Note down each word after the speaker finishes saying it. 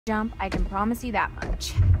jump, I can promise you that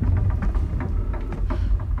much.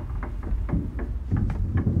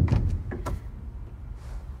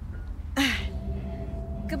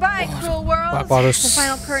 Goodbye, cruel world. The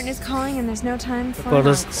final curtain is calling and there's no time for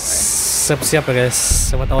harus siap-siap ya guys.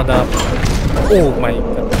 Siapa tahu ada. Oh my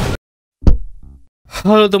god.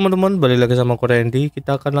 Halo teman-teman, balik lagi sama aku Randy.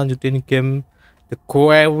 Kita akan lanjutin game The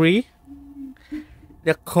Quarry.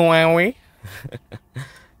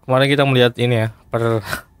 Kemarin kita melihat ini ya,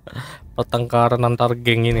 pertengkaran antar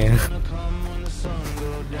geng ini ya.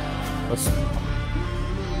 Terus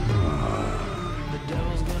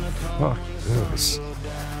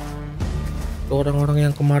orang-orang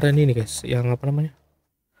yang kemarin ini guys, yang apa namanya,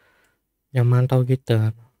 yang mantau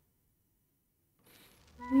kita.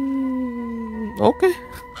 Oke.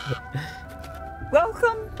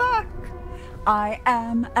 Welcome back. I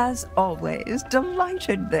am, as always,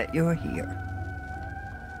 delighted that you're here.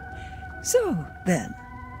 So, then,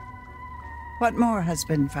 what more has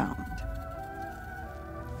been found?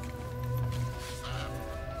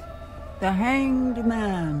 The Hanged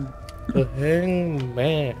Man. The Hanged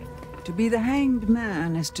Man. To be the Hanged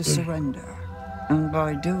Man is to surrender, and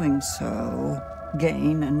by doing so,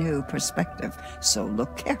 gain a new perspective. So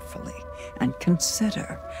look carefully and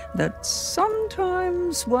consider that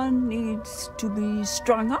sometimes one needs to be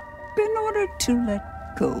strung up in order to let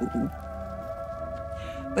go.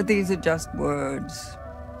 But these are just words.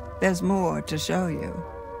 There's more to show you,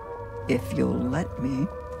 if you'll let me.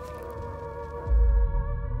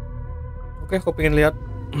 Oke, aku pengen lihat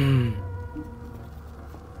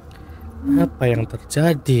apa yang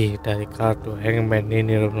terjadi dari kartu Hangman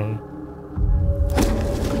ini, teman.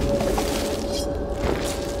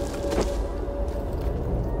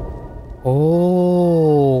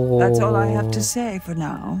 Oh. That's all I have to say for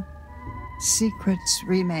now. Secrets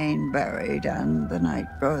remain buried and the night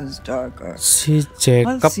grows darker. Si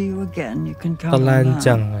Jacob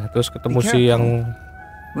telanjang, terus ketemu si yang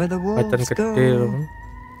kelihatan kecil.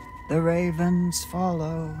 The ravens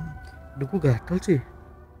follow. Aduh, gue gatel sih.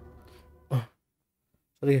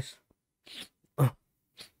 Serius.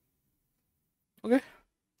 Oke.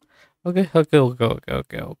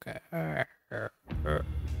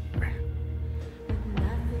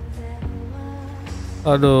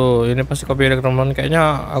 Aduh, ini pasti copyright teman.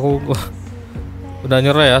 Kayaknya aku udah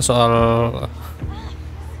nyerah ya soal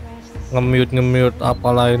nge-mute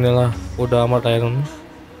apalah inilah. Udah amat ya, teman.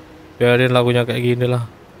 Biarin lagunya kayak gini lah.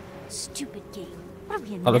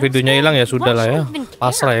 Kalau videonya hilang ya sudah lah ya.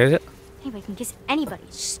 Pasrah ya. Anybody can kiss anybody.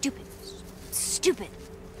 Stupid.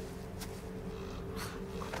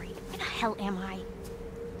 Great. Where the hell am I?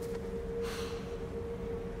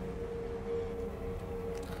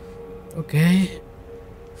 Oke.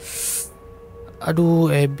 Aduh,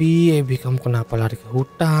 Abby, kamu kenapa lari ke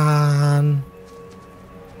hutan?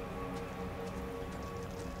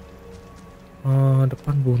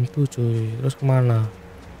 Depan buntu cuy. Terus kemana?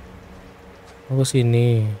 Ke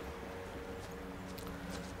sini.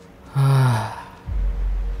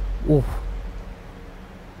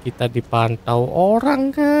 Kita dipantau orang,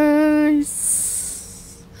 guys.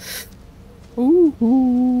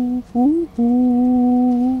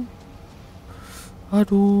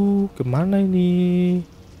 Aduh, kemana ini?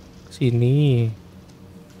 Sini.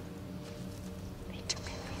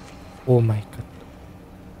 Oh my god.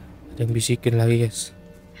 Ada yang bisikin lagi, guys.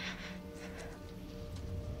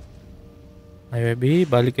 Ayo Abby,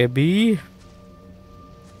 balik Abby.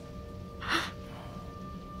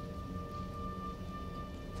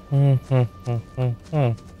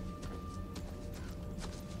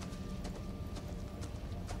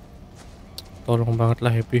 Tolong banget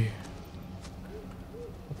lah Abby.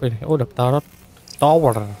 Apa ini? Oh, daftar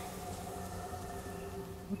tower.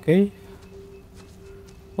 Oke.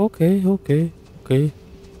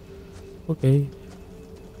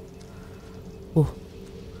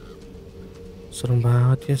 Serem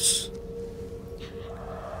banget, guys.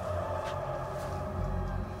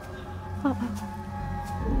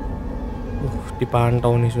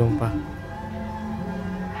 Dipantau nih sumpah.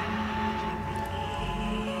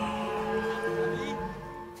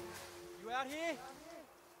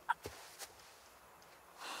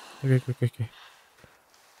 Oke.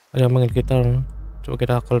 Ada yang manggil kita. Coba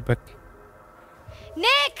kita call back.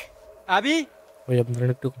 Nick! Abby? Oh ya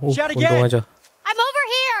bener itu. Untung aja. I'm over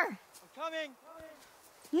here! I'm coming!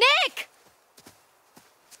 Nick!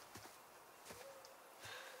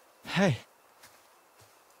 Hey.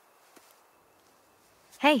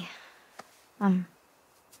 Hey.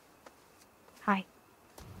 Hi.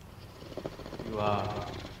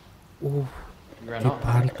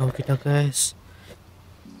 Dipantau kita, guys.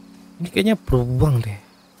 Ini kayaknya beruang deh.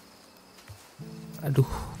 Aduh,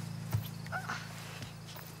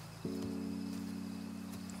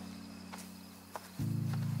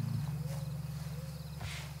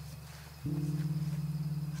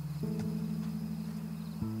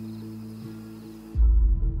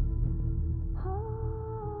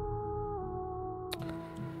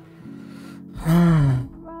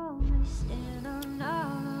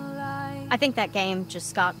 I think that game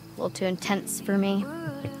just got a little too intense for me.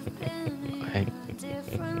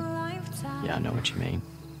 Yeah, I know what you mean.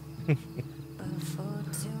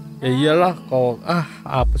 Ya iyalah kau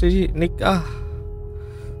apa sih Nick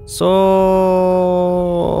so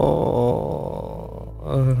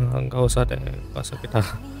nggak usah deh, nggak usah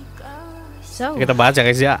kita baca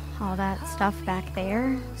guys ya. All that stuff back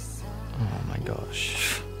there. Oh my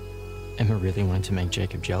gosh, Emma really wanted to make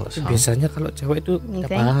Jacob jealous, huh? Biasanya kalau cewek itu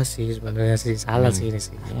nggak bahas sih sebenarnya sih, salah sih ini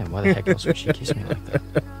sih. Yeah, why the heck else would she kiss me like that?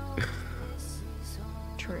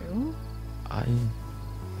 True. I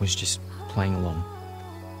was just playing along.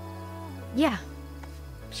 Yeah,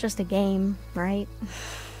 it's just a game, right?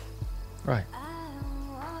 Right.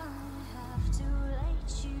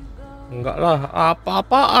 Enggak lah,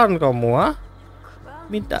 apa-apaan kamu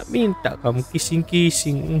minta-minta kamu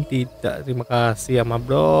kissing-kissing. Tidak, terima kasih sama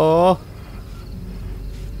bro.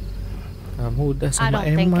 Kamu udah I sama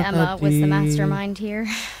don't think Emma Emma tadi. was the mastermind here.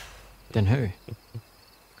 Then who?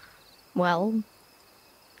 Well,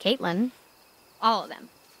 Caitlin. All of them,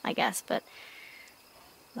 I guess, but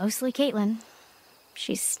mostly Caitlin.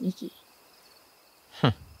 She's sneaky.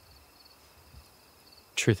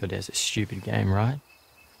 Truth or dare's a stupid game, right?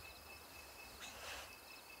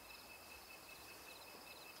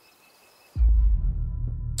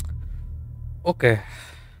 Oke.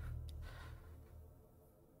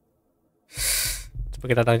 Coba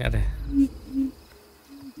kita tanya deh.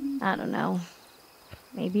 I don't know.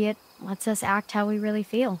 Maybe it lets us act how we really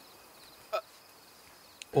feel.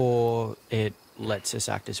 Or it lets us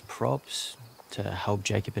act as props to help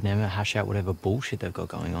Jacob and Emma hash out whatever bullshit they've got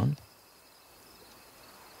going on.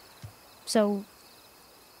 So,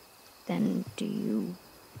 then do you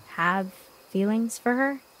have feelings for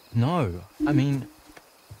her? No, I mean,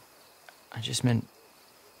 I just meant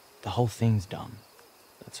the whole thing's dumb.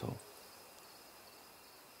 That's all.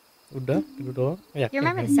 Udah, gitu doang. You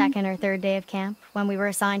remember the second or third day of camp when we were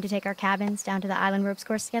assigned to take our cabins down to the island ropes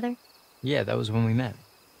course together? Yeah, that was when we met.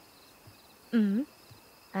 Mm-hmm.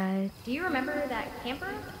 Do you remember that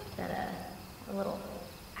camper? That a little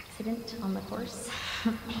accident on the course?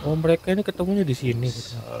 Oh, mereka ini ketemunya di sini.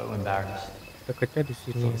 So embarrassed. Deketnya di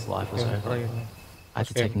sini. His life was over. I had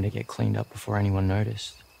to Okay. take him to get cleaned up before anyone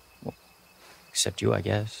noticed. Well, except you, I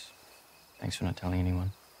guess. Thanks for not telling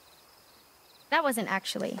anyone. That wasn't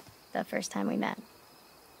actually the first time we met.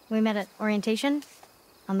 We met at orientation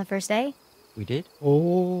on the first day. We did?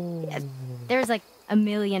 Oh. Yeah, there's like a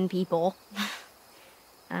million people.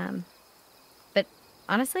 But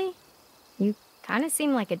honestly, you kind of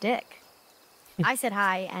seem like a dick. I said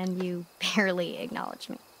hi and you barely acknowledged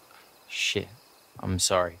me. Shit. I'm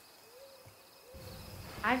sorry.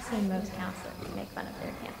 I've seen most counselors make fun of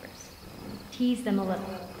their campers. Tease them a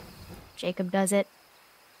little. Jacob does it.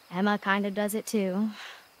 Emma kind of does it too.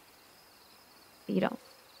 But you don't.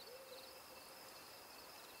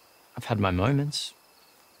 I've had my moments.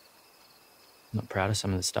 I'm not proud of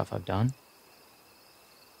some of the stuff I've done.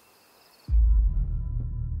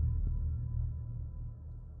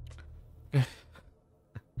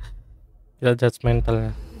 Kita judgmental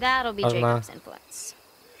ya. That'll be Karena- Jacob's influence.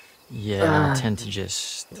 Yeah, I tend to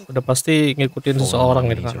just Udah pasti ngikutin seseorang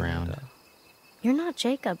gitu He's kan. around. You're not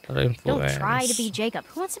Jacob. Don't try to be Jacob.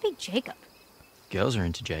 Who wants to be Jacob? Girls are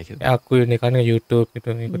into Jacob. Kayak aku ini kan YouTube gitu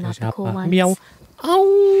ngikutin Not the siapa. cool ones. Miau. Au.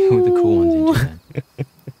 Who are the cool ones into then?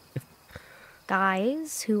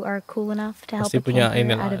 Guys who are cool enough to help Pasti a punya camper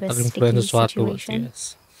ini out lah, of a terinfluence sticky sesuatu. situation.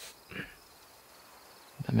 Yes.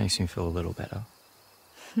 That makes me feel a little better.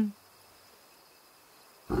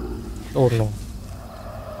 Oh no.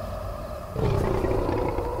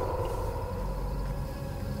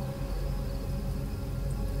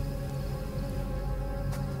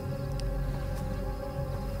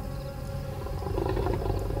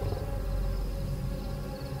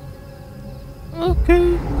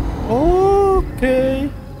 Okay.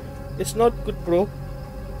 It's not good, bro.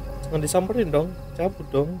 Jangan disamperin dong, cabut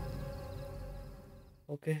dong.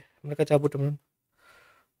 Oke, mereka cabut teman.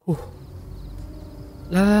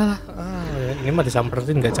 Lah, ini mah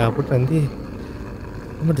disamperin nggak cabut nanti.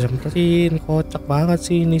 Ini mah disamperin, kocak banget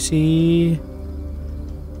sih ini sih.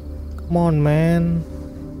 Come on, man.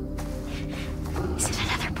 Is it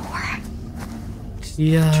another boar?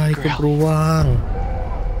 Iya, itu beruang.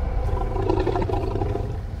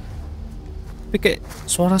 Tapi kayak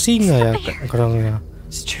suara singa ya gerangnya.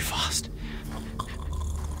 It's too fast.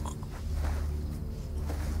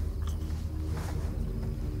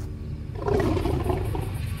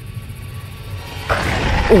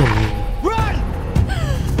 Oh.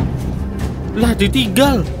 Lah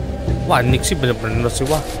ditinggal. Wah, Nick sih bener-bener sih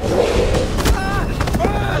wah.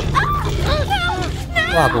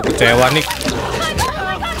 Wah, aku kecewa nih.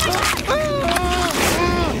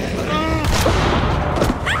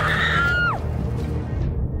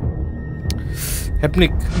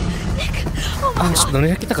 Hepnik.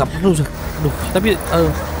 Sebenarnya kita gak perlu. Aduh, tapi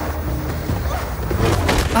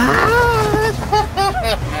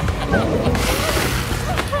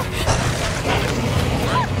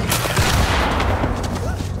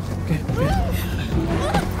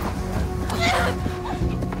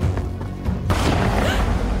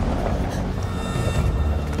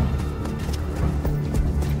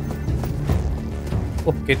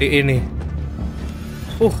GDE nih.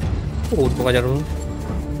 Untuk aja dulu.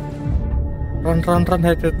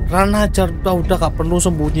 Run aja, udah gak perlu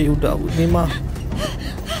sembunyi, udah ini mah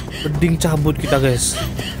mending cabut kita guys.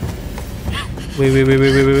 Weh.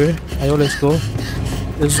 Ayo let's go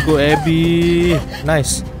Abby.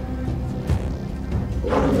 Nice.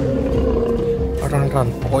 Run,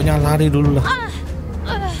 pokoknya lari dulu lah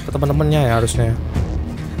ke teman-temannya ya harusnya.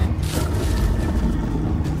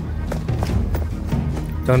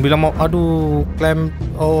 Jangan bilang mau aduh klaim.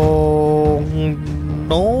 Oh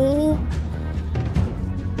no.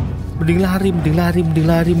 Mending lari udah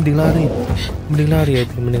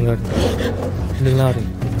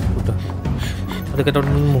ada ke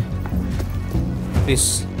temenmu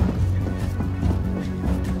please.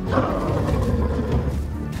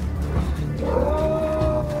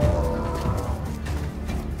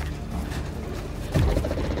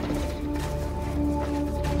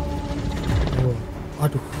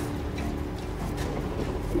 Aduh.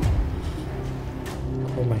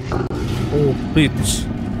 Oh my god. Oh bridge.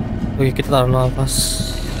 Oke, kita taruh nafas.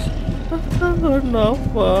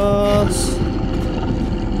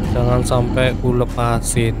 Jangan sampai ku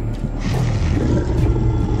lepasin.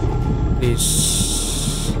 Please.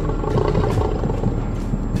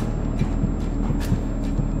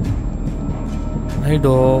 Ayo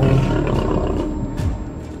dong.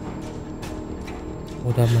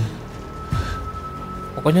 Udah man.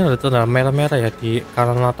 Pokoknya ada tanda merah-merah ya di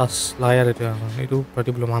kanan atas layar itu ya. Itu berarti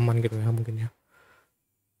belum aman gitu ya mungkin ya.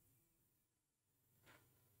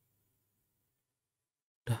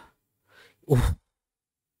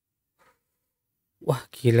 Wah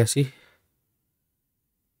gila sih.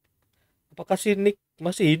 Apakah si Nick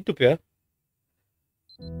masih hidup ya?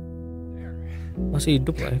 Masih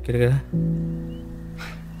hidup nggak ya kira-kira?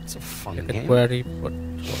 Quarry.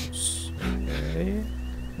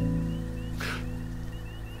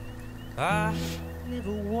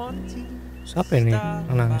 Siapa ini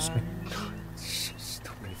yang nangis nih?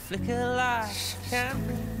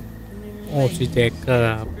 Oh si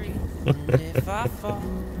Jacob.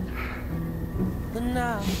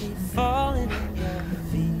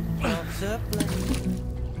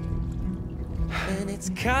 And it's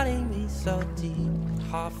cutting me so deep,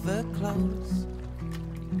 half the clothes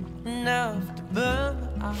enough to burn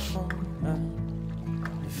my whole night.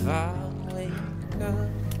 If I wake up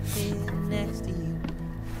here next to you,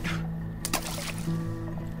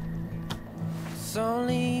 it's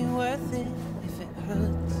only worth it if it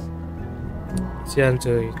hurts. Sian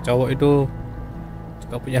cuy, cowok itu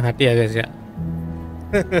juga punya hati ya guys ya.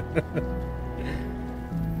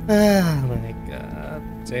 Oh my god,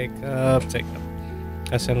 Jacob.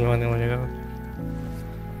 Kasian banget namanya kan.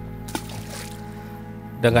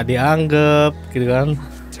 Udah nggak dianggap gitu kan.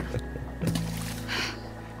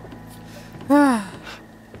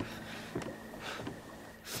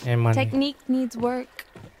 Emang Technique needs work.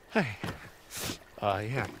 Hey.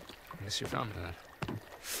 Yeah. I guess you found that.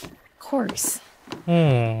 Of course.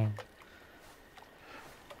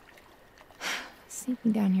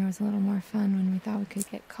 Sleeping down here was a little more fun when we thought we could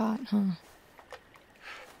get caught, huh?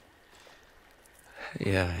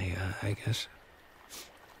 Yeah, I guess.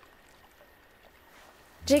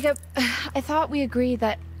 Jacob, I thought we agreed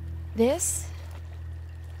that this,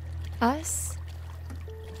 us,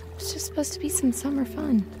 was just supposed to be some summer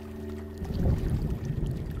fun.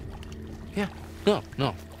 Yeah. No.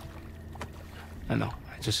 I know.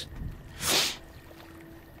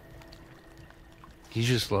 You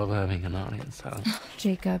just love having an audience, huh?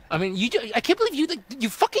 Jacob. I mean, I can't believe you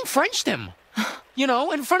fucking Frenched him. You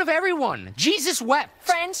know, in front of everyone. Jesus wept.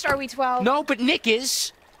 French? Are we 12? No, but Nick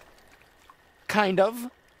is. Kind of.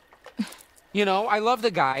 You know, I love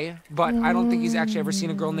the guy, but I don't think he's actually ever seen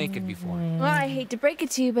a girl naked before. Well, I hate to break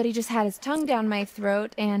it to you, but he just had his tongue down my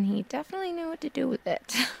throat, and he definitely knew what to do with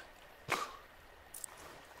it.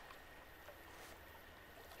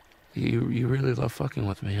 You really love fucking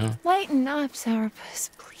with me, huh? Lighten up, Sourpuss,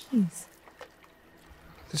 please.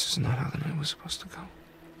 This is not how the night was supposed to go.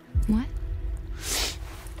 What?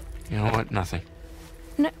 You know what? Nothing.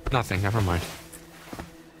 No. Nothing. Never mind.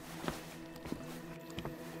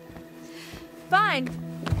 fine.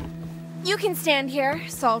 You can stand here,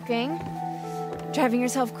 sulking, driving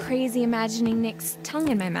yourself crazy imagining Nick's tongue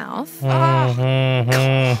in my mouth. Or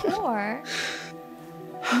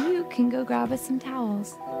you can go grab us some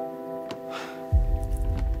towels.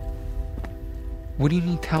 What do you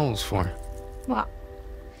need towels for? Well,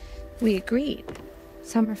 we agreed.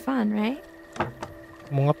 Summer fun, right?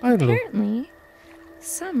 Mau ngapain lu? Apparently,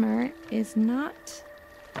 summer is not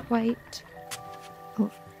quite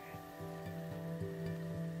over.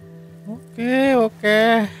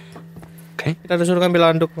 Oke. Kita disuruh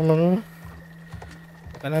ngambil anduk, teman.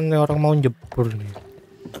 Karena nih orang mau jebur nih.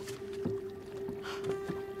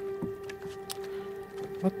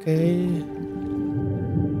 Oke.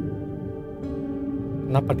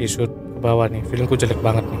 Kenapa disut ke bawah nih? Feelingku jelek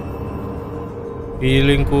banget nih.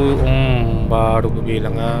 Feelingku, baru gue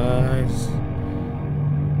bilang guys.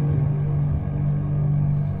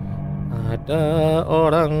 Ada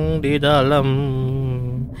orang di dalam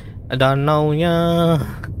danaunya.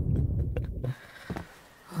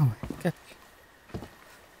 Oh my god.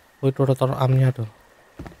 Oh, itu rotor armnya tuh.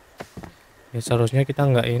 Ya seharusnya kita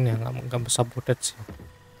nggak ini ya, nggak sabotage sih.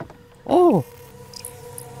 Oh,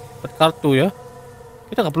 dapat kartu ya.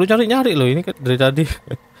 Kita nggak perlu nyari loh ini dari tadi.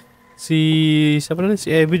 Si siapa nih, si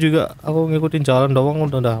Abby juga aku ngikutin jalan doang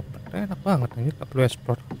udah dapet. Enak banget, ini nggak perlu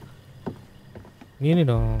explore. Ini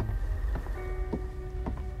dong.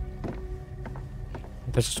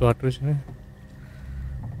 Ada sesuatu di sini.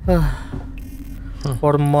 4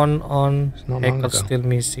 months on, hacker still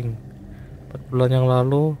missing. 4 bulan yang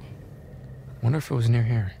lalu. Wonder if it was near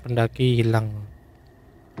here. Pendaki hilang.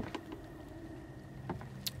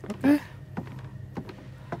 Oke.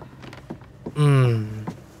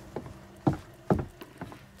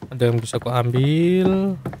 Ada yang bisa ku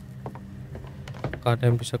ambil.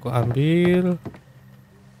 Ada yang bisa ku ambil.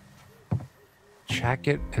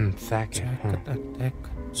 Jacket and Thacket.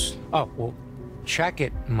 Oh, well,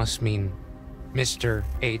 Jacket must mean Mr.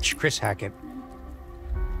 H. Chris Hackett.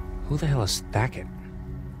 Who the hell is Thacket?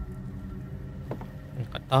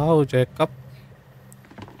 Nggak tahu, Jacob.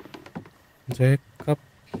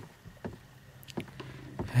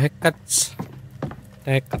 Hackett,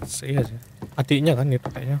 iya sih. Adiknya kan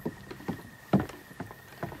itu kayaknya.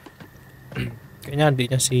 Kayaknya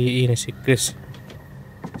adiknya si Chris.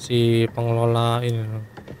 Si pengelola ini loh.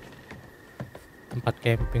 Tempat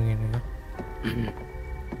camping ini ya.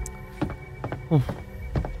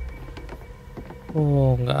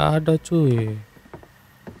 Oh, nggak ada cuy.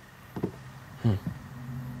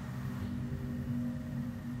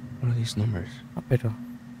 What are these numbers? Apa itu?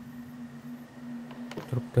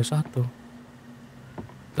 Terduga 1.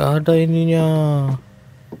 Gak ada ininya.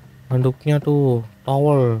 Handuknya tuh,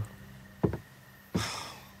 towel.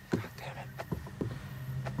 God damn it.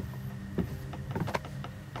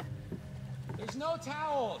 There's no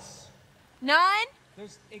towels. None?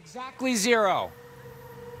 There's exactly 0.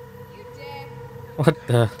 You did. What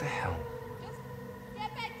the? What the hell? Just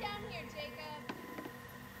get back down here, Jacob.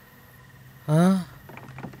 Hah?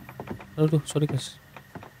 Aduh, sorry guys.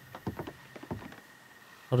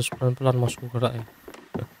 Harus pelan-pelan masuk gerak ya.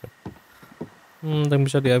 Yang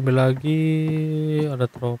bisa diambil lagi, ada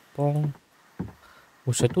teropong.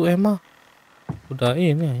 Buset tuh Emma udah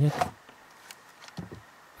ini ya.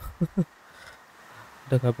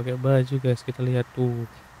 Udah nggak pakai baju guys, kita lihat tuh.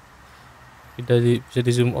 Bisa di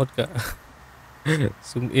zoom out gak?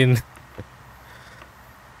 Zoom in.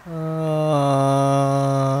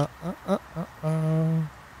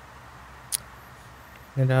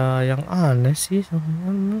 Ada yang aneh sih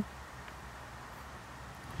sebenarnya.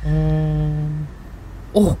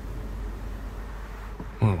 Oh,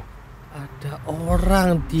 ada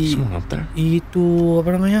orang di itu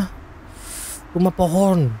apa namanya, rumah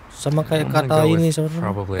pohon, sama kayak kata ini sama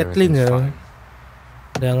Kathleen ya.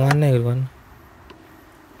 Ada yang aneh gitu kan.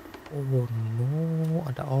 Oh no,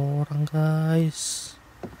 ada orang guys.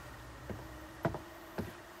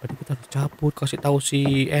 Berarti kita harus cabut, kasih tahu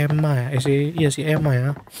si Emma ya. Si Emma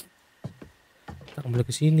ya. Kita kembali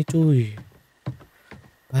ke sini cuy.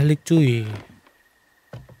 Balik cuy.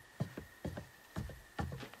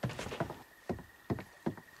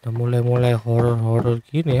 Udah mulai horor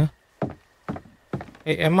gini ya.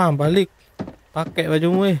 Emma balik. Pakai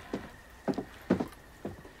bajumu .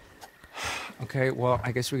 Okay, well, I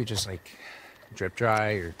guess we could just like drip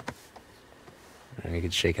dry or we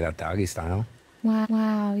could shake it out doggy style.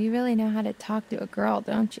 Wow, you really know how to talk to a girl,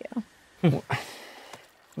 don't you?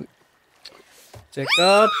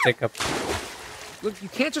 Jacob. Look, you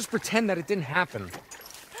can't just pretend that it didn't happen.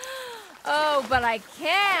 Oh, but I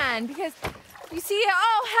can, because you see,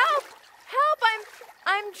 oh, help!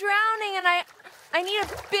 I'm drowning and I need a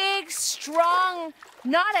big, strong,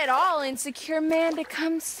 not at all insecure man to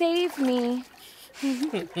come save me.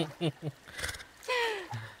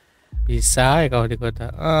 Bisa ya kalau di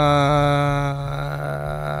kota.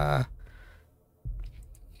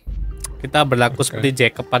 Kita berlaku seperti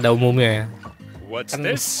Jacob pada umumnya ya. What's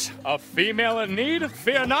this? A female in need?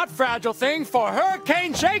 Fear not, fragile thing, for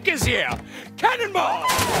Hurricane Jake is here! Cannonball!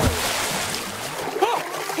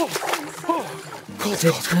 Cold.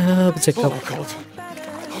 Jacob. Cold.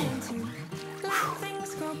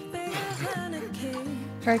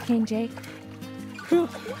 Hurricane Jake.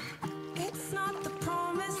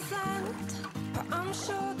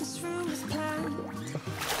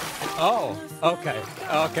 Oh,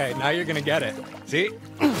 okay, now you're gonna get it. See?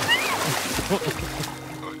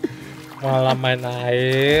 Malah main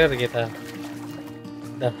air kita.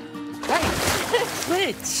 Dah. Hey,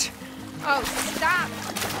 Twitch! Oh, stop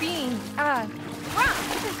being, wrong.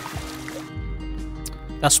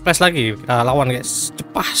 Kita space lagi, kita lawan guys.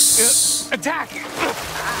 Cepas. Attack!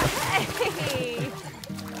 Hey.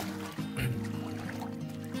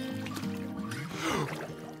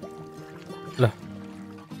 Lah.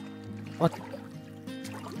 What?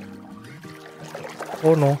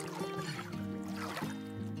 Oh no.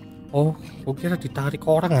 Oh, gue kira ditarik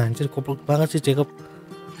orang anjir, goblok banget sih Jacob.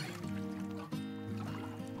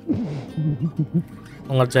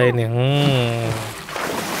 Ngerjain ya.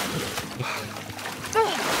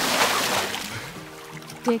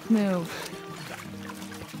 Dick move.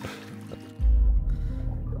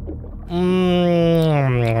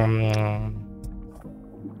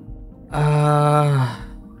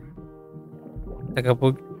 Tega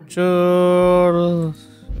bocor.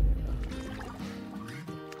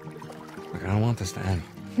 Look, I don't want this to end.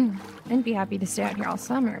 I'd be happy to stay out here all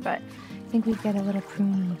summer, but I think we'd get a little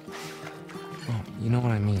pruny. Oh, you know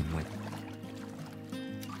what I mean, like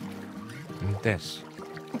this.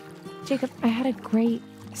 Jacob, I had a great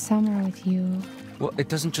summer with you. Well,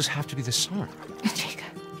 it doesn't just have to be the summer.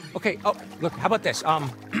 Jacob. Okay, oh, look, how about this?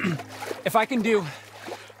 If I can do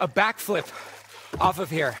a backflip off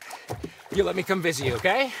of here, you let me come visit you,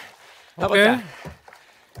 okay? How about that?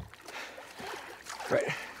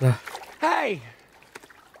 Right. Hey!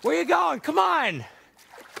 Where you going? Come on!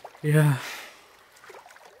 Ya.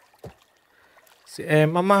 Si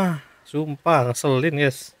Emma mah sumpah ngeselin,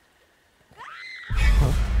 guys.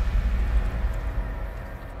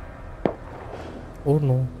 Oh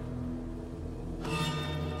no.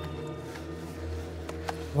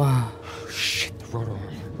 Wah. Oh shit, the rotor.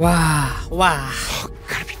 Wah. Oh,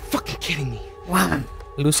 gotta be fucking kidding me. Wah.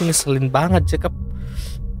 Lu sih ngeselin banget, Jacob.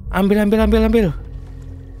 Ambil.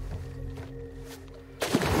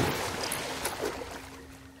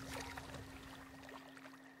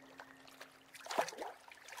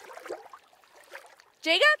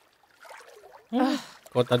 Jacob?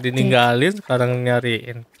 Kok tadi ninggalin, sekarang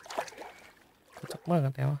nyariin. Kocak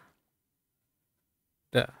banget ya.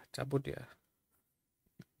 Udah, cabut ya.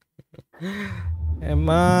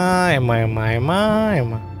 Emma.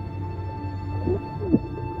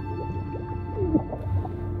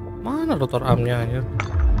 Mana rotor armnya anjir?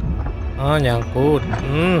 Ah, nyangkut.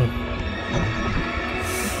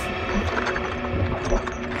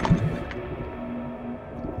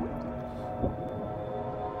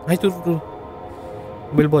 Ah, itu tuh.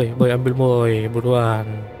 Ambil boy, buruan.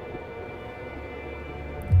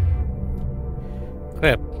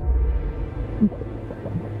 Crap.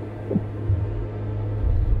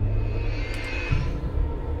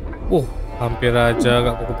 Hampir aja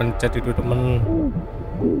gak aku pencet itu temen.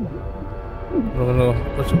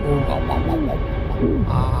 Terus pull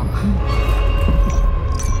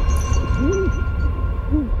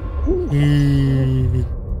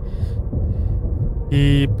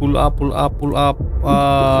up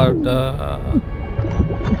ada.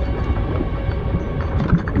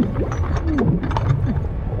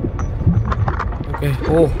 Oke,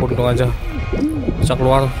 untung aja bisa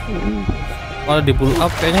keluar. Kalau di pull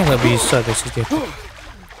up kayaknya nggak bisa deh sih.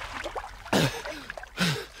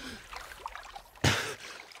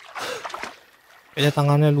 Kayaknya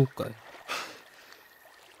tangannya luka.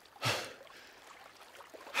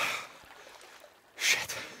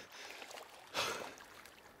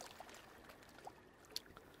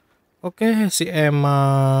 Oke, si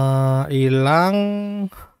Emma hilang.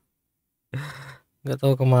 Nggak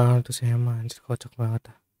tahu kemana tuh si Emma, anjir kocak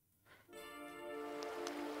banget.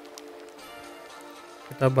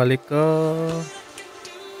 Kita balik ke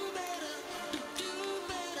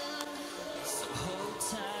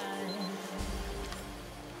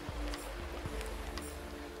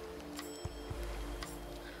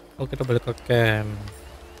kita balik ke camp.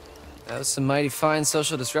 That was some mighty fine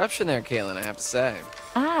social disruption there, Kalian, I have to say.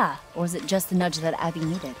 Ah, or was it just the nudge that Abby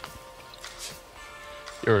needed?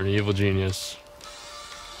 You're an evil genius.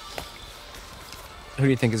 Who do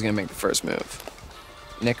you think is gonna make the first move?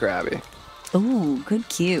 Nick or Abby? Ooh, good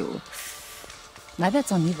cue. My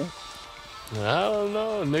bet's on neither. I don't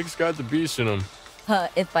know. Nick's got the beast in him.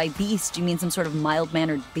 If by beast you mean some sort of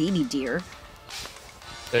mild-mannered baby deer.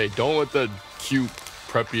 Hey, don't let that cute,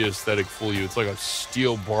 preppy aesthetic fool you. It's like a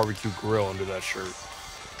steel barbecue grill under that shirt.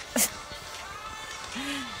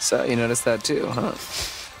 So, you noticed that too, huh?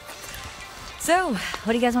 So,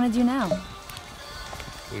 what do you guys want to do now?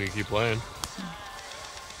 We can keep playing.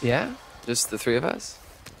 Yeah? Just the three of us?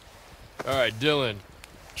 Alright, Dylan.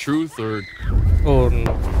 Truth or... Oh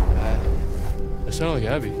no. That sounded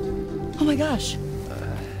like Abby. Oh my gosh.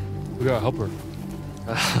 We gotta help her.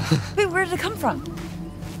 Wait, where did it come from?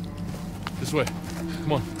 This way.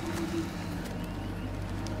 Come on.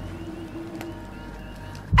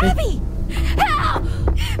 Abby! Help!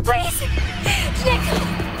 Please! Nick!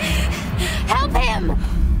 Help him!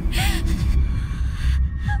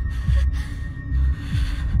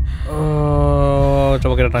 Oh,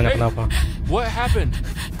 coba kita tanya kenapa. What happened?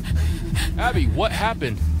 Abby, what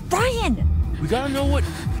happened? Brian! We gotta know what...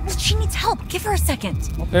 She needs help. Give her a second.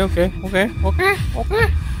 Okay.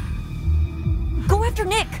 Go after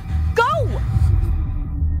Nick. Go!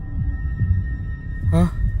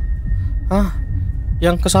 Hah?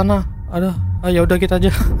 Yang ke sana. Ada. Ya udah kita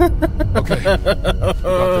aja. Oke.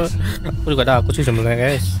 Aku juga takut sih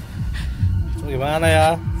sebenarnya, guys. So, gimana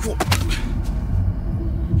ya?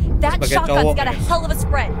 That Sebagai shotgun's cowok, got a hell of a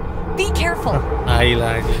spread. Be careful.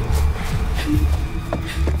 Ayolah ini.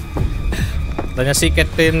 Tanya si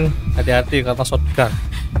Caitlin, hati-hati kata shotgun.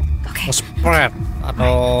 Spread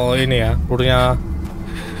atau ini ya, pelurunya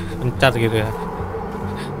pencat gitu ya.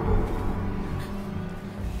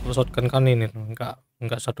 Kalau shotgun kan ini tuh,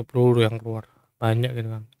 enggak satu peluru yang keluar, banyak gitu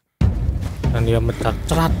kan. Dan dia mencat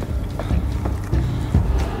cerat.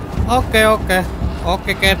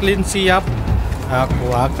 Oke Caitlin siap.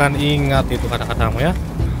 Aku akan ingat itu kata-katamu ya.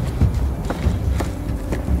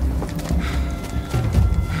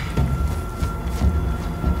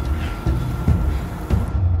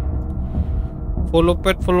 Follow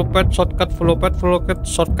pad,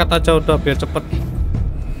 shortcut aja udah biar cepet.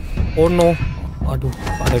 Oh no, aduh,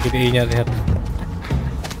 ada GDI-nya lihat.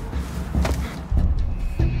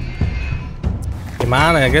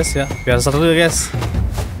 Gimana ya guys ya, biar seru ya guys.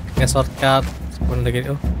 Kayak shortcut,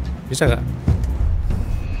 oh bisa nggak?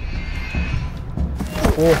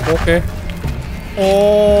 Oh oke.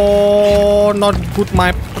 Oh not good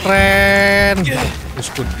my friend.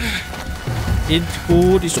 It's good. It's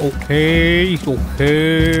good, it's okay.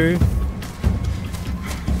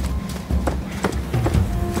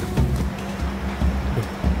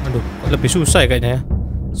 Aduh, lebih susah ya kayaknya ya.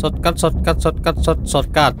 Shortcut.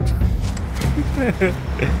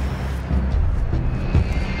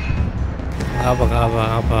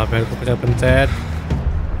 Apa, biar aku pencet.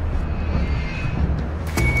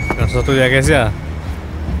 Yang satu ya guys ya.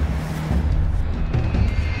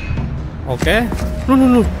 Oke.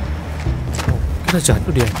 Lu. Kita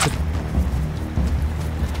jatuh dia.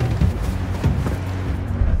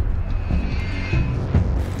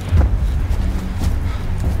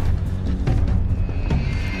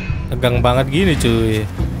 Tegang banget gini cuy.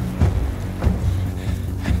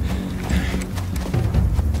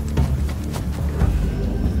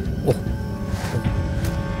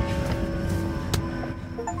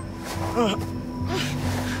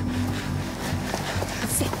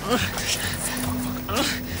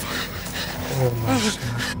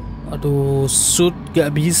 Aduh, shoot gak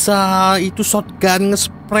bisa. Itu shotgun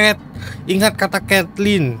nge-spread. Ingat kata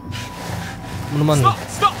Caitlin, teman-teman.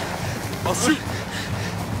 Stop. I'll shoot.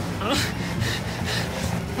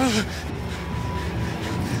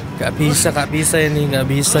 Gak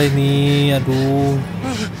bisa ini. Aduh,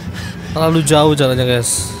 terlalu jauh jalannya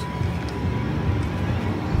guys.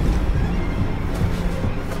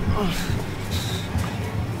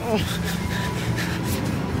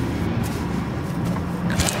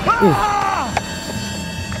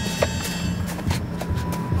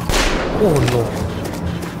 Oh no.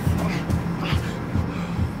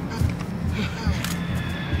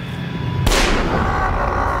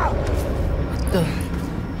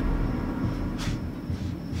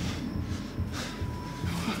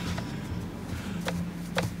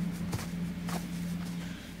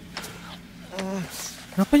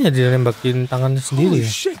 Kenapa dia nembakin tangannya sendiri ya?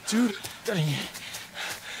 Shit, dude.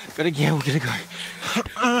 Gotta get, we gotta go.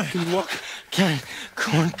 Can you walk?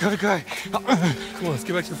 Come on, gotta go. Come on, let's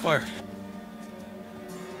get back to the fire.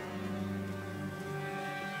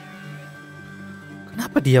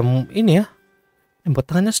 dia ini ya? Buat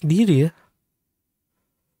tangannya sendiri ya.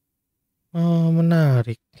 Oh,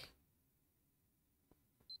 menarik.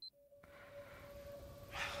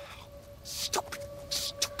 Stupid.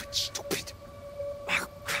 Oh,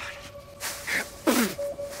 God.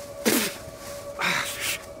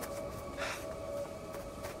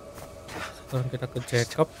 Sekarang kita ke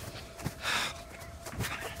Jacob.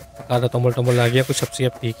 Apakah ada tombol-tombol lagi? Aku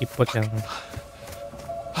siap-siap di keyboard yang.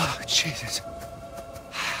 Oh, Jesus.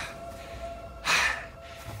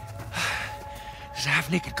 There's a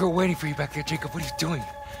half-naked girl waiting for you back there, Jacob. What are you doing?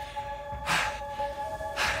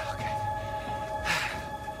 Okay.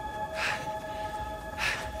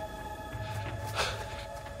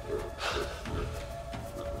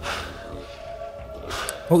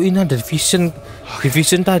 Oh, ini ada division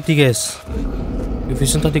tadi, guys.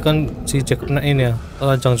 Division tadi kan si Jacob ini ya,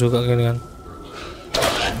 telanjang juga gini kan.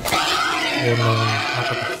 Oh no,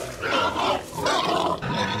 apa tuh?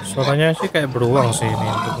 Suaranya sih kayak beruang sih ini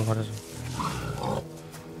untuk dengar sih.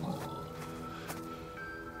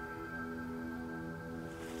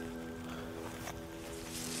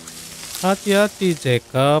 Hati-hati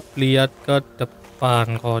Jacob, lihat ke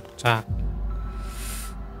depan, kocak.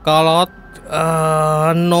 Kalau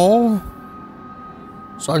no,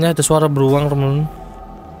 soalnya ada suara beruang temen.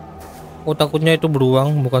 Oh, takutnya itu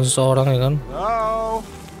beruang bukan seseorang ya kan?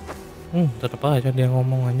 Tetap aja dia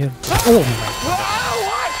ngomong anjir. Oh my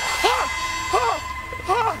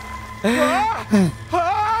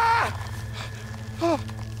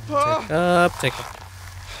God. Jacob.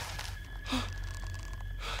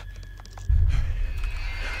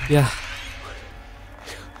 Ya.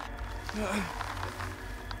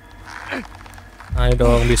 Ayo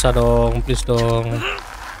dong, bisa dong, please dong.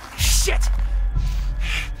 Shit.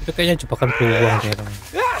 Itu kayaknya jebakan beruang ya dong.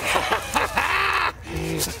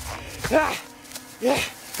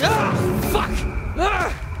 Fuck.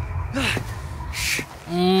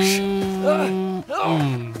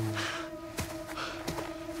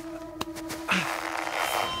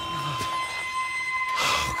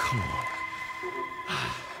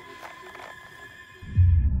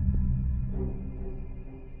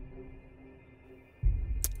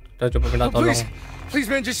 Kita coba minta tolong. Please,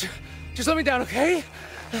 man, just let me down, okay?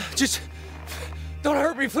 Just don't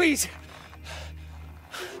hurt me, please.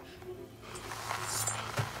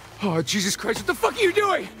 Oh, Jesus Christ, what the fuck are you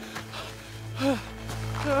doing?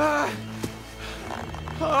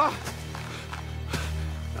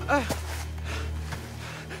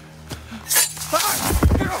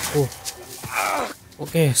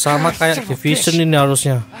 Oke, sama kayak division ini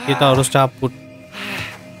harusnya. Kita harus cabut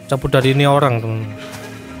dari ini orang, teman.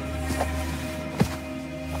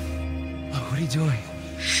 What are you doing?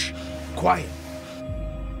 Shh, quiet.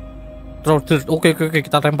 Oke,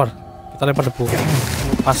 kita lempar debu.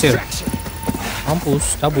 Pasir.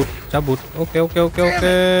 Mampus, cabut. Oke.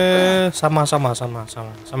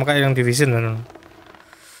 Sama kayak yang division kan.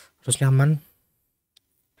 Terus nyaman.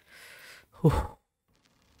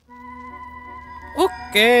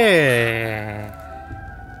 Oke.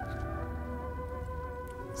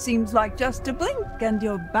 Seems like just a blink and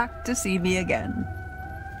you're back to see me again.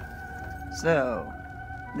 So,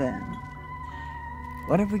 then,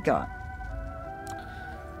 what have we got?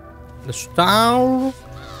 The star.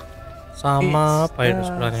 Sama apa itu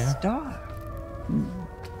sebenarnya?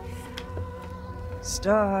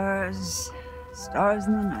 Stars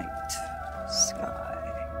in the night sky.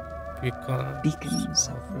 Beacons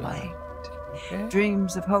of light. Okay.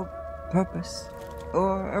 Dreams of hope, purpose,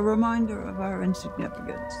 or a reminder of our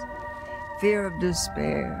insignificance. Fear of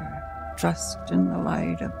despair. Trust in the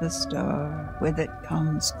light of the star. With it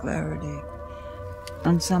comes clarity.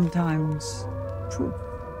 And sometimes truth.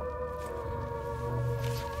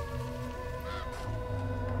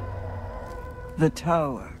 The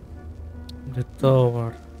tower.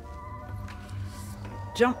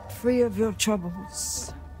 Jump free of your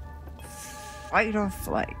troubles. Fight or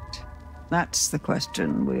flight. That's the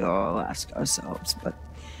question we all ask ourselves, but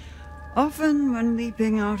often when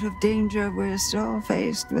leaping out of danger, we're still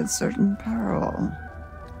faced with certain peril.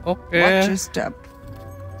 Okay. Watch your step.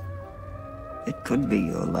 It could be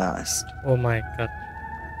your last. Oh my God.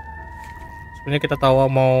 Sebenarnya kita tahu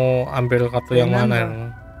mau ambil kartu yang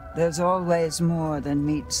mana. There's always more than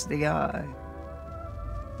meets the eye.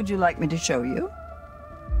 Would you like me to show you?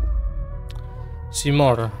 See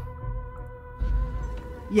more.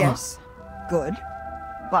 Yes, good.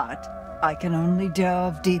 But I can only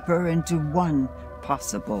delve deeper into one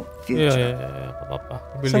possible future.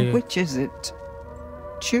 Apa-apa. So which is it?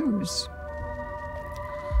 Choose.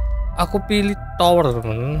 Aku pilih tower,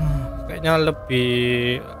 teman. Kayaknya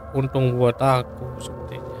lebih untung buat aku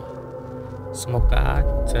sepertinya. Semoga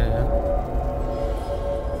aja ya.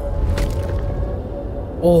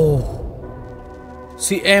 Oh,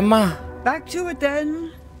 si Emma. Back to it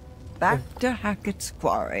then. Back to Hackett's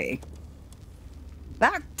Quarry.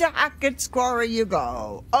 Back to Hackett's Quarry you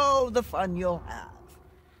go. Oh, the fun you'll have.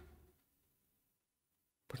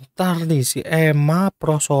 Bentar nih, si Emma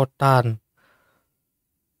prosotan.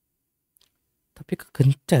 Tapi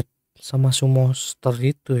kegencet sama si monster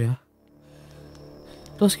itu ya.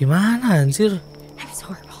 Terus gimana anjir? That was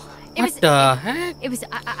horrible. What the heck? It was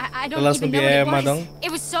I don't Kelas even lebih know Emma what it dong. was.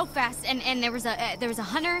 It was so fast and there was a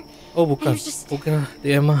hunter. Oh bukan, bukan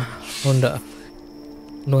di Emma. Oh enggak.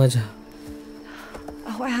 Untung aja.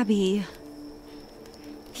 Oh, Abby.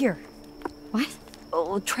 Here. What?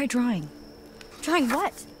 Oh, try drawing. Drawing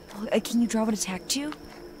what? Can you draw what attacked you?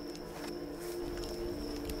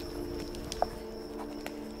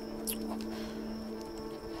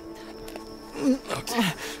 Okay.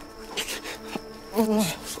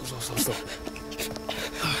 Slow.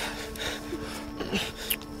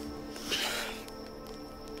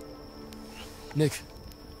 Nick,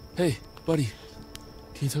 hey, buddy.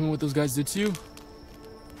 Can you tell me what those guys did to you?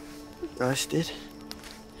 Guys did?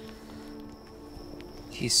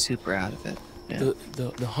 He's super out of it. Yeah.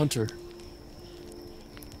 The hunter.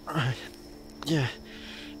 Yeah.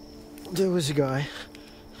 There was a guy.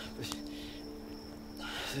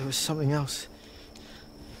 There was something else.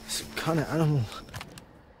 Some kind of animal.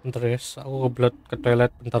 Bentar guys, aku kebelet ke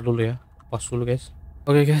toilet bentar dulu ya. Pas dulu guys.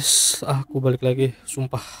 Oke guys, aku balik lagi.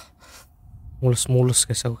 Sumpah mulus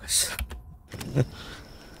guys aku guys.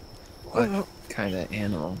 What kind of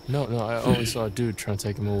animal? No, I only saw a dude trying to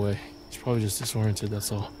take him away. He's probably just disoriented,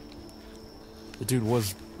 that's all. The dude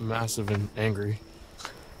was massive and angry.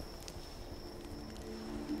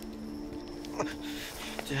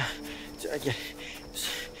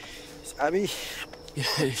 Is Abby? Yeah,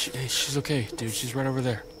 hey, she's okay, dude. She's right over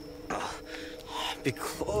there. Big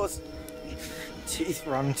claws. Teeth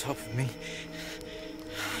right on top of me.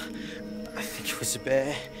 I think it was a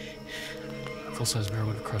bear. Full-size bear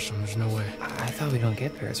would have crushed him. There's no way. I thought we don't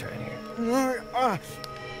get bears around here.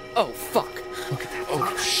 Oh fuck! Look at that.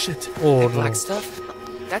 Oh shit! Oh that black stuff.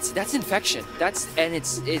 That's infection. It's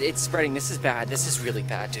spreading. This is bad. This is really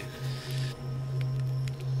bad, dude.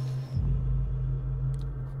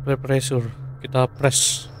 Pressure. Kita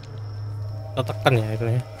press. Kita tekan ya itu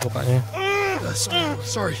ya lukanya.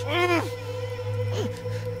 Sorry.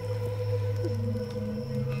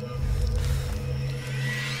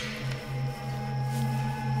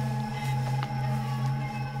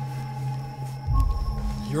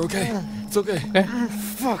 You're okay. It's okay. Okay.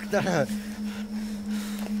 Fuck that.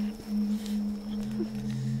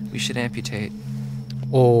 We should amputate.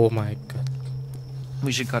 Oh my god.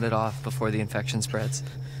 We should cut it off before the infection spreads.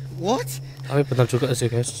 What? Tapi benar juga sih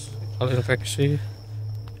guys. Kalau infeksi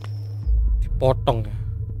dipotong ya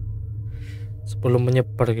sebelum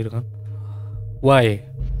menyebar gitu kan. Why?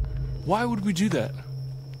 Why would we do that?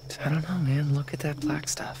 I don't know, man. Look at that black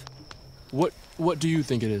stuff. What do you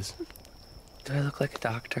think it is? Do I look like a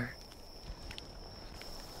doctor?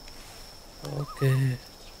 Oke.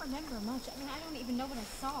 Remember much. I mean, I don't even know what I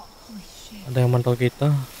saw. Holy shit. Ada yang mantau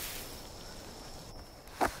kita.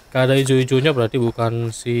 Gak ada hijau-hijaunya berarti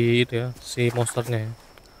bukan si itu ya, si monsternya ya.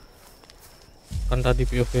 Kan tadi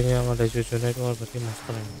POV-nya yang ada hijau-hijaunya itu berarti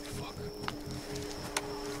monsternya.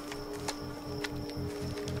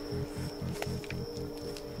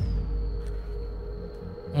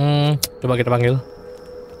 Coba kita panggil.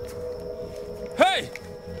 Hey!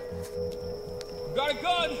 Got a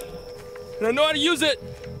gun! And I know how to use it!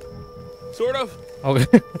 Sort of. Oke.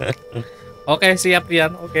 Oke, siap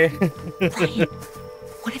Rian. Oke. Ryan,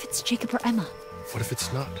 what if it's Jacob or Emma? What if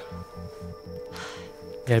it's not?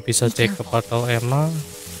 Ya bisa Jacob atau Emma,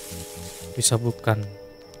 bisa bukan.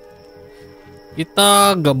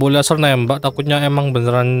 Kita nggak boleh asal nembak, takutnya emang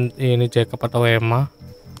beneran ini Jacob atau Emma.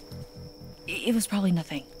 It was probably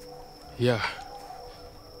nothing. Yeah.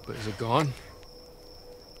 But is it gone?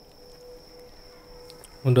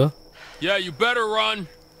 Udah. Yeah, you better run.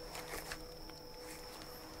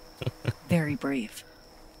 Very brave.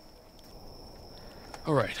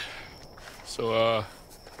 All right. So,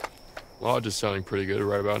 Lodge is sounding pretty good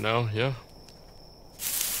right about now, yeah?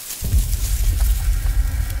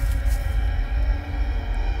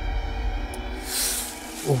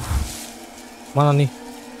 Mana nih?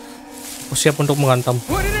 Aku siap untuk menghantam.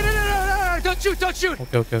 No, don't shoot, don't shoot.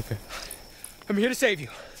 Oke. I'm here to save you.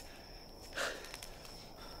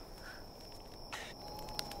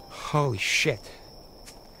 Holy shit.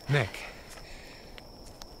 Nick.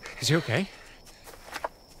 Is he okay?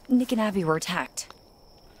 Nick and Abby were attacked.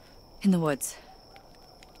 In the woods.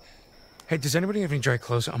 Hey, does anybody have any dry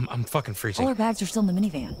clothes? I'm fucking freezing. All our bags are still in the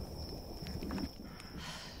minivan.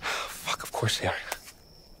 Fuck, of course they are.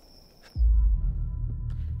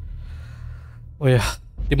 Oh ya,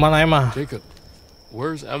 di mana Emma? Jacob,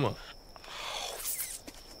 where's Emma?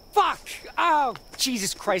 Fuck! Oh,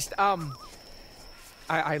 Jesus Christ.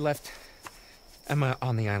 I left Emma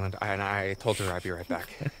on the island, and I told her I'd be right back.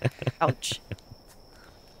 Ouch.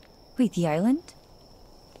 Wait, the island?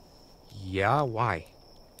 Yeah, why?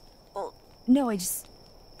 Well, no, I just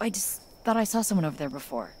thought I saw someone over there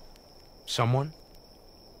before. Someone?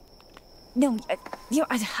 No, I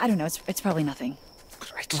don't know. It's probably nothing.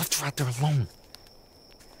 I left her out there alone.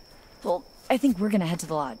 Well, I think we're gonna head to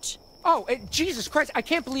the lodge. Oh, Jesus Christ, I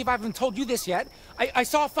can't believe I haven't told you this yet. I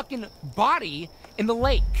saw a fucking body in the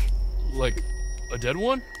lake. Like, a dead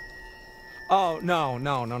one? Oh, no.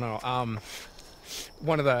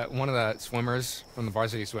 One of the swimmers from the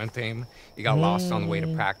varsity swim team, he got lost on the way to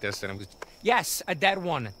practice, and it was... Yes, a dead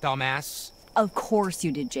one, dumbass. Of course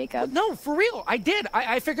you did, Jacob. No, for real, I did.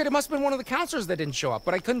 I figured it must have been one of the counselors that didn't show up,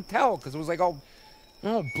 but I couldn't tell, because it was like all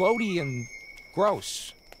bloaty and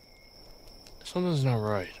gross. Something's not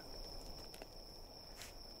right.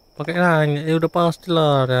 Pakai nanya, ya udah pasti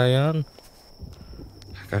lah, Ryan.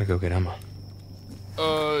 I gotta go get Emma.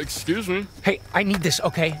 Excuse me? Hey, I need this,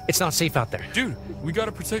 okay? It's not safe out there. Dude, we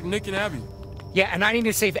gotta protect Nick and Abby. Yeah, and I need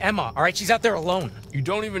to save Emma, all right? She's out there alone. You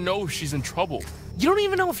don't even know if she's in trouble. You don't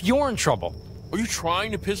even know if you're in trouble. Are you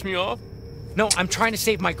trying to piss me off? No, I'm trying to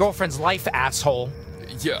save my girlfriend's life, asshole.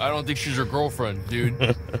 Yeah, I don't think she's your girlfriend, dude.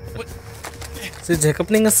 Si Jacob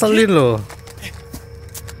nih ngeselin loh.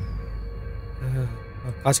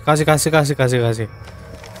 Kasih.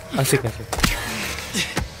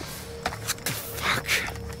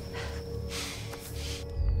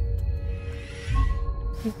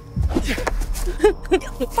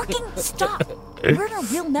 Fucking stop! We're in a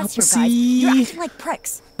real mess here, guys. You're acting like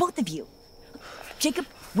pricks, both of you. Jacob,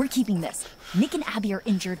 we're keeping this. Nick and Abby are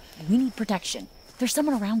injured. We need protection. There's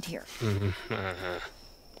someone around here.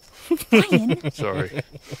 Ryan! Sorry.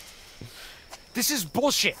 This is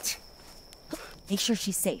bullshit. Make sure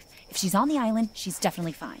she's safe. If she's on the island, she's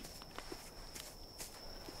definitely fine.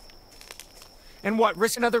 And what,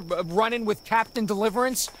 risk another run-in with Captain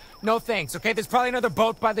Deliverance? No thanks, okay? There's probably another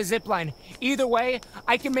boat by the zip line. Either way,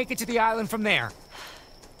 I can make it to the island from there.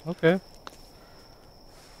 Okay.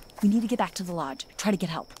 We need to get back to the lodge. Try to get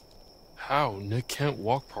help. How? Nick can't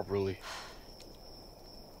walk properly.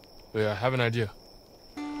 Wait, I have an idea.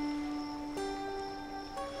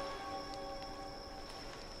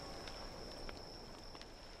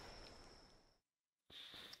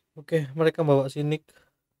 Oke, mereka bawa si Nick.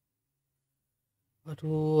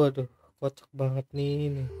 Aduh, kocak banget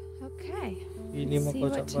nih ini. Okay. Ini mah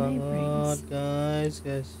kocak banget, guys.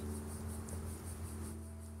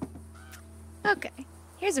 Okay,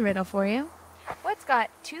 here's a riddle for you. What's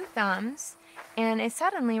got 2 thumbs and is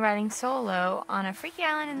suddenly riding solo on a freaky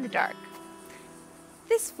island in the dark?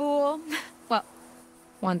 This fool. Well,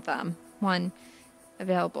 1 thumb. 1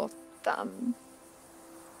 available thumb.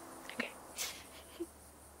 Okay.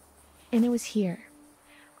 And it was here,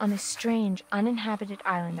 on a strange, uninhabited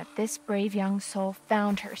island, that this brave young soul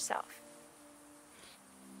found herself.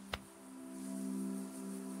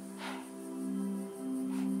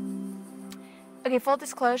 Okay, full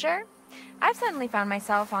disclosure, I've suddenly found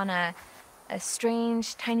myself on a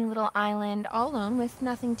strange, tiny little island all alone with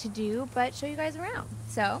nothing to do but show you guys around.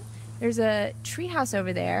 So, there's a treehouse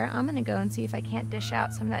over there. I'm gonna go and see if I can't dish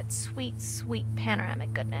out some of that sweet, sweet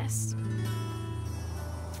panoramic goodness.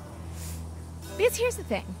 Because here's the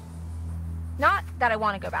thing. Not that I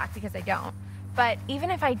want to go back, because I don't. But even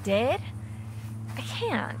if I did, I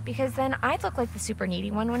can't, because then I'd look like the super needy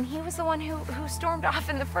one when he was the one who stormed off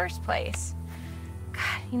in the first place.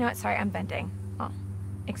 God, you know what? Sorry, I'm venting. Well,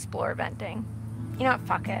 explore venting. You know what?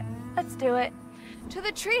 Fuck it. Let's do it. To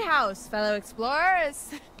the treehouse, fellow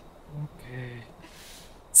explorers. Oke.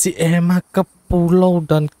 Si Emma ke pulau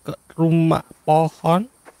dan ke rumah pohon.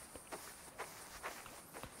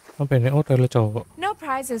 Apa ini? Oh, toilet cowok. No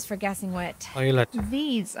prizes for guessing what Toilet.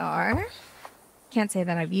 these are. Can't say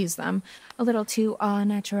that I've used them. A little too au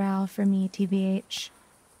naturel for me, TBH.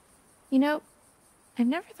 You know, I've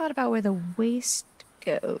never thought about where the waste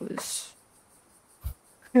goes.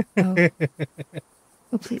 Oh,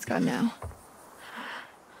 please, God, no.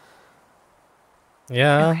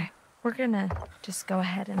 Ya. Okay, we're gonna just go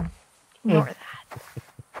ahead and ignore that.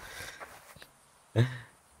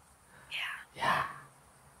 Ya.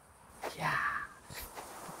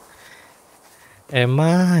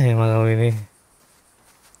 Emma kamu ini.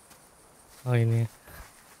 Oh, ini.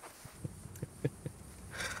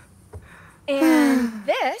 And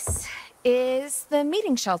this is the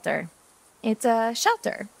meeting shelter. It's a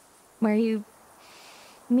shelter where you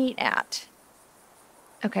meet at.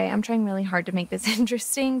 Okay, I'm trying really hard to make this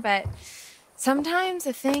interesting, but sometimes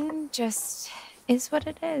a thing just is what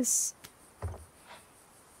it is.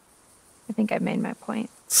 I think I've made my point.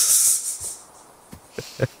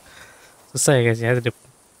 Susah ya guys ya, jadi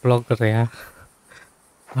blogger ya.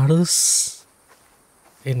 Harus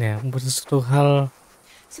ini ya, membuat sesuatu hal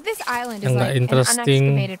So this island is yang like nggak an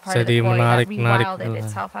interesting unexcavated part of jadi the quarry that menarik rewilded gitu.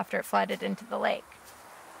 itself after it flooded into the lake.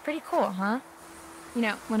 Pretty cool, huh? You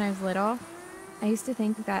know, when I was little, I used to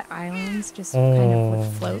think that islands just kind of would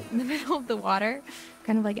float in the middle of the water,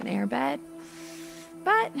 kind of like an airbed.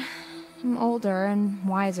 But I'm older and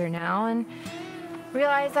wiser now and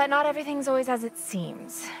realize that not everything's always as it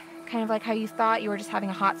seems. Kind of like how you thought you were just having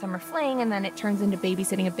a hot summer fling and then it turns into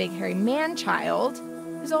babysitting a big hairy man-child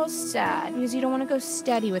who's all sad because you don't want to go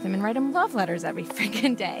steady with him and write him love letters every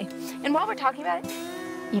freaking day. And while we're talking about it,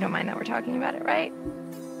 you don't mind that we're talking about it, right?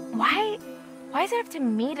 Why is it up to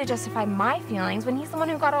me to justify my feelings when he's the one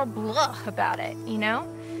who got all blah about it, you know?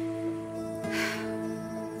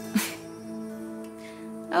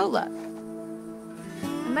 Oh, look.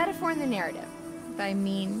 A metaphor in the narrative. By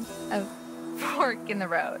mean of fork in the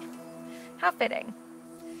road. How fitting.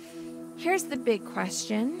 Here's the big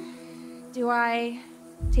question. Do I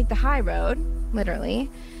take the high road, literally,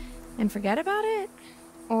 and forget about it?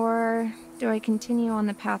 Or do I continue on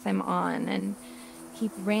the path I'm on and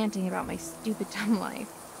keep ranting about my stupid dumb life?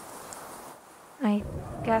 I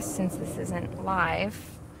guess since this isn't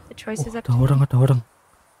live, the choice is up to me. Ada orang.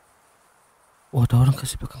 Oh, ada orang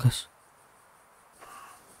guys di belakang guys.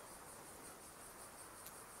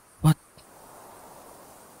 What?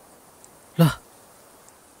 Lah,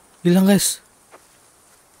 hilang guys.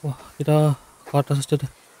 Wah, kita ke atas aja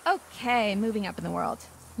deh. Okay, moving up in the world.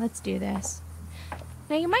 Let's do this.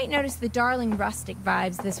 Now you might notice the darling rustic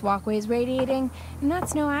vibes this walkway is radiating, and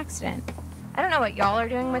that's no accident. I don't know what y'all are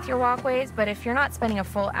doing with your walkways, but if you're not spending a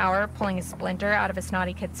full hour pulling a splinter out of a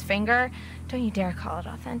snotty kid's finger, don't you dare call it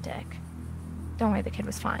authentic. Don't worry, the kid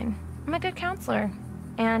was fine. I'm a good counselor,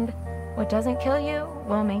 and what doesn't kill you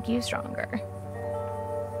will make you stronger.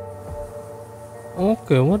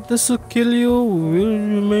 Okay, what does kill you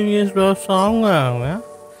will make you stronger, ya?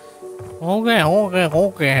 Oke.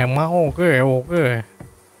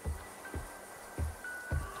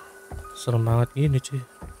 Serem banget gini cuy.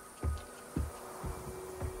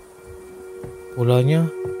 Bolanya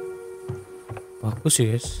bagus sih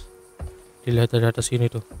guys. Dilihat dari atas sini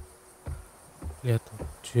tuh. Lihat tuh.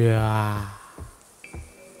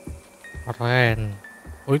 Keren.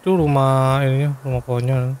 Oh, itu rumah ininya, rumah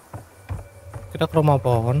pohonnya. Kita ke rumah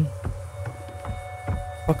pohon.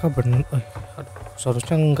 Apakah benar?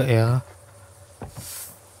 Seharusnya enggak ya.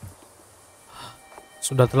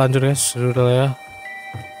 Sudah terlanjur guys, sudah ya.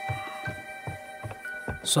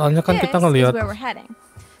 Soalnya kan kita ngelihat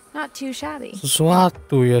Not too shabby.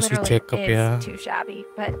 sesuatu ya si Literally Jacob is ya. too shabby,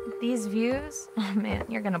 but these views, oh man,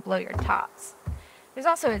 you're gonna blow your tops. There's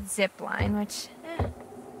also a zip line, which,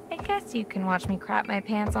 I guess you can watch me crap my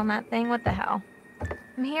pants on that thing. What the hell?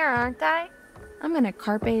 I'm here, aren't I? I'm gonna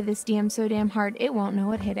carpe this DM so damn hard it won't know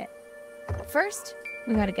what hit it. First,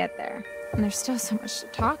 we gotta get there, and there's still so much to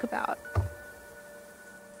talk about.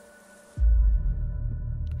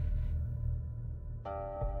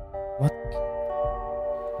 What?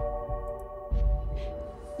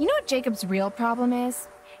 You know what Jacob's real problem is?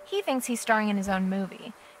 He thinks he's starring in his own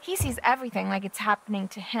movie. He sees everything like it's happening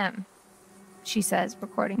to him. She says,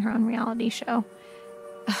 recording her own reality show.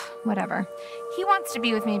 Ugh, whatever. He wants to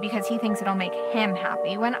be with me because he thinks it'll make him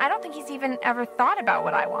happy, when I don't think he's even ever thought about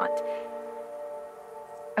what I want.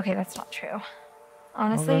 Okay, that's not true.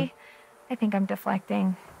 Honestly, I think I'm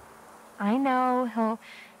deflecting. I know he'll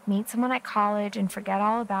meet someone at college and forget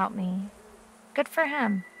all about me. Good for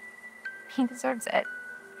him. He deserves it.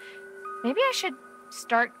 Maybe I should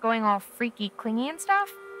start going all freaky, clingy and stuff.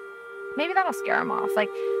 Maybe that'll scare him off. Like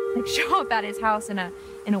show up at his house in a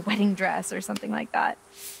wedding dress or something like that.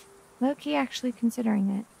 Low-key actually considering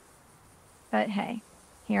it. But hey,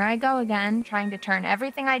 here I go again, trying to turn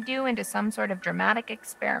everything I do into some sort of dramatic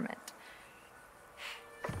experiment.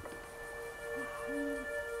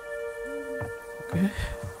 Oke.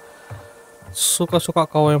 Suka-suka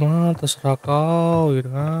kau emang, terserah kau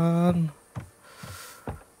gitu kan.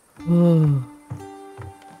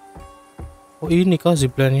 Oh, ini kah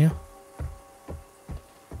zipline-nya?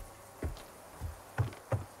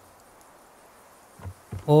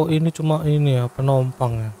 Oh, ini cuma ini ya,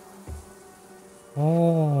 penumpang ya.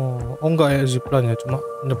 Oh enggak ya zipline ya, cuma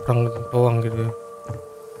nyebrang doang gitu ya.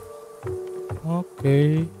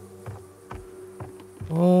 Oke.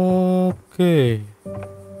 Oke.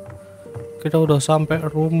 Kita udah sampai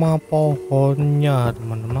rumah pohonnya,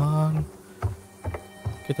 teman-teman.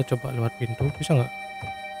 Kita coba lewat pintu, bisa nggak?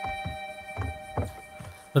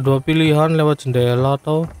 Ada dua pilihan, lewat jendela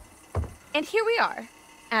atau... And here we are,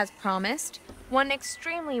 as promised, one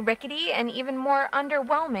extremely rickety and even more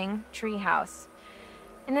underwhelming treehouse.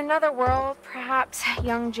 In another world, perhaps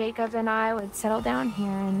young Jacob and I would settle down here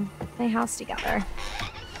and play house together.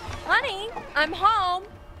 Honey, I'm home.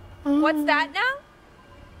 What's that now?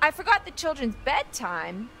 I forgot the children's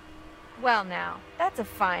bedtime. Well now, that's a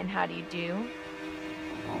fine how do you do.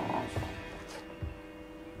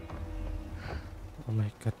 Oh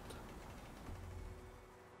my god.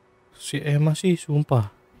 Si Emma sih,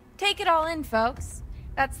 sumpah. Take it all in, folks.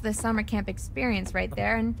 That's the summer camp experience right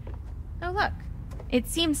there, and... Oh, look. It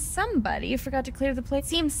seems somebody forgot to clear the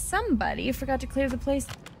place.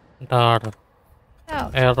 Ntar. Oh.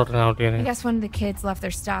 Error now dia I nih. guess one of the kids left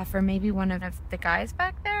their stuff, or maybe one of the guys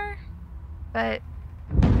back there? But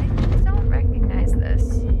I don't recognize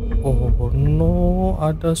this. Oh no,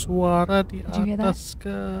 ada suara di Did you hear that? atas,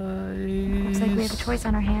 guys. Looks like we have a choice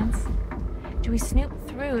on our hands. Do we snoop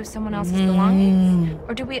through someone else's belongings?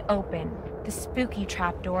 Or do we open the spooky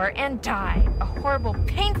trapdoor and die a horrible,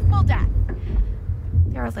 painful death?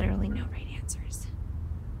 There are literally no right answers.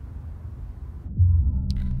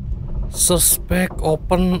 Suspect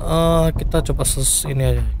open, kita coba ini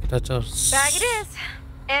aja. Kita coba. Bag it is.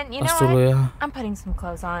 And you know Tas dulu what? ya. I'm putting some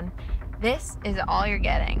clothes on. This is all you're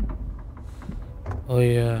getting. Oh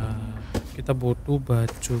iya, kita butuh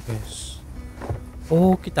baju, guys.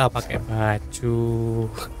 Oh, kita pakai baju.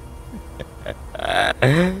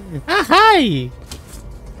 Hai.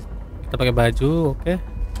 Kita pakai baju, oke.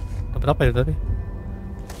 Dapat apa ya tadi?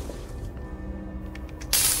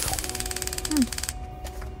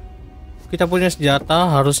 Kita punya senjata,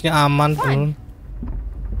 harusnya aman, teman.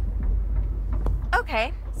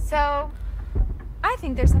 Okay, so I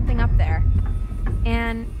think there's something up there.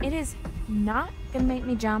 And it is not gonna make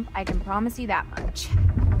me jump, I can promise you that much.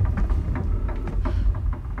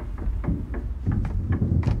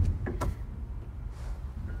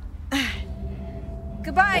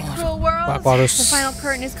 Goodbye, cruel world. Aku harus- The final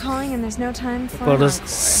curtain is calling and there's no time for Aku harus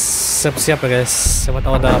siap-siap ya, guys. Siapa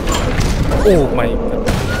tahu ada apa. Oh my god.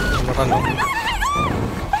 Beneran dong.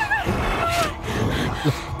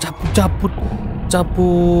 Loh,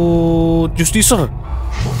 cabut Justicer.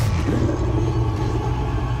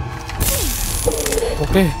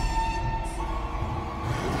 Oke.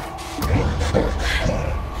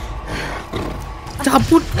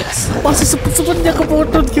 Cabut. Masih sepet-sepetnya ke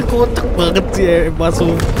bodoh, dia kotak banget sih Emma,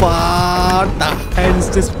 sumpah. Tahan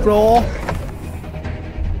this bro.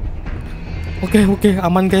 Oke,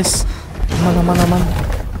 aman guys. Aman.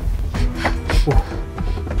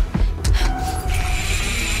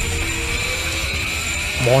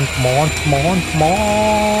 Come on,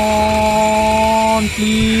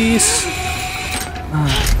 please.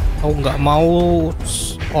 Aku nggak mau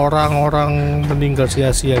orang-orang meninggal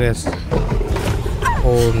sia-sia, guys.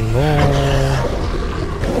 Oh no.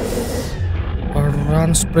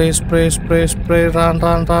 Run, spray, run.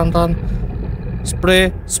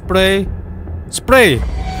 Spray.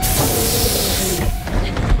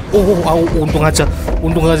 Oh, untung aja.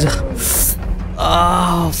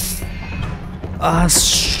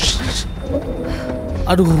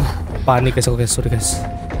 Aduh, panik guys, sorry guys.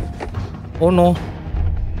 Oh no.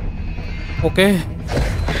 Oke.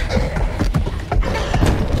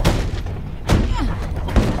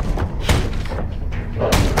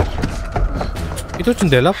 Itu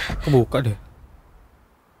jendela kebuka deh.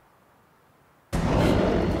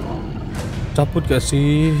 Cabut gak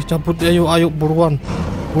sih? Cabut, ayo buruan,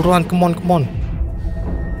 come on.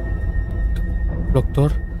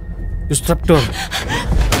 Dokter, use trapdoor.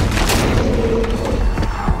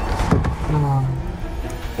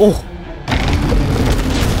 Oh.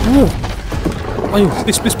 Ayo,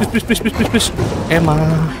 please. Emma,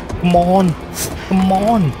 come on.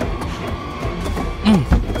 Oh.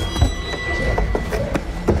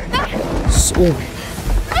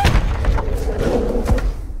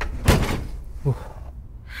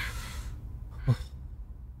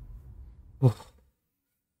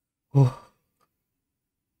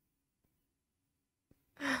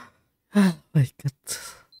 Oh my god.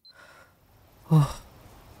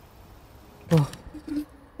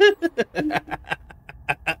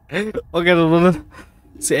 Oke teman-teman,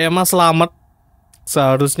 si Emma selamat.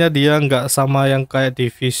 Seharusnya dia nggak sama yang kayak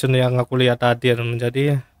Division yang aku lihat tadi, teman.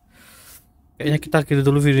 Jadi kayaknya kita akhiri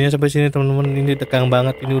dulu videonya sampai sini teman-teman. Ini tegang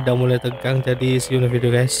banget, ini udah mulai tegang. Jadi see you in the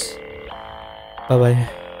video guys. Bye bye.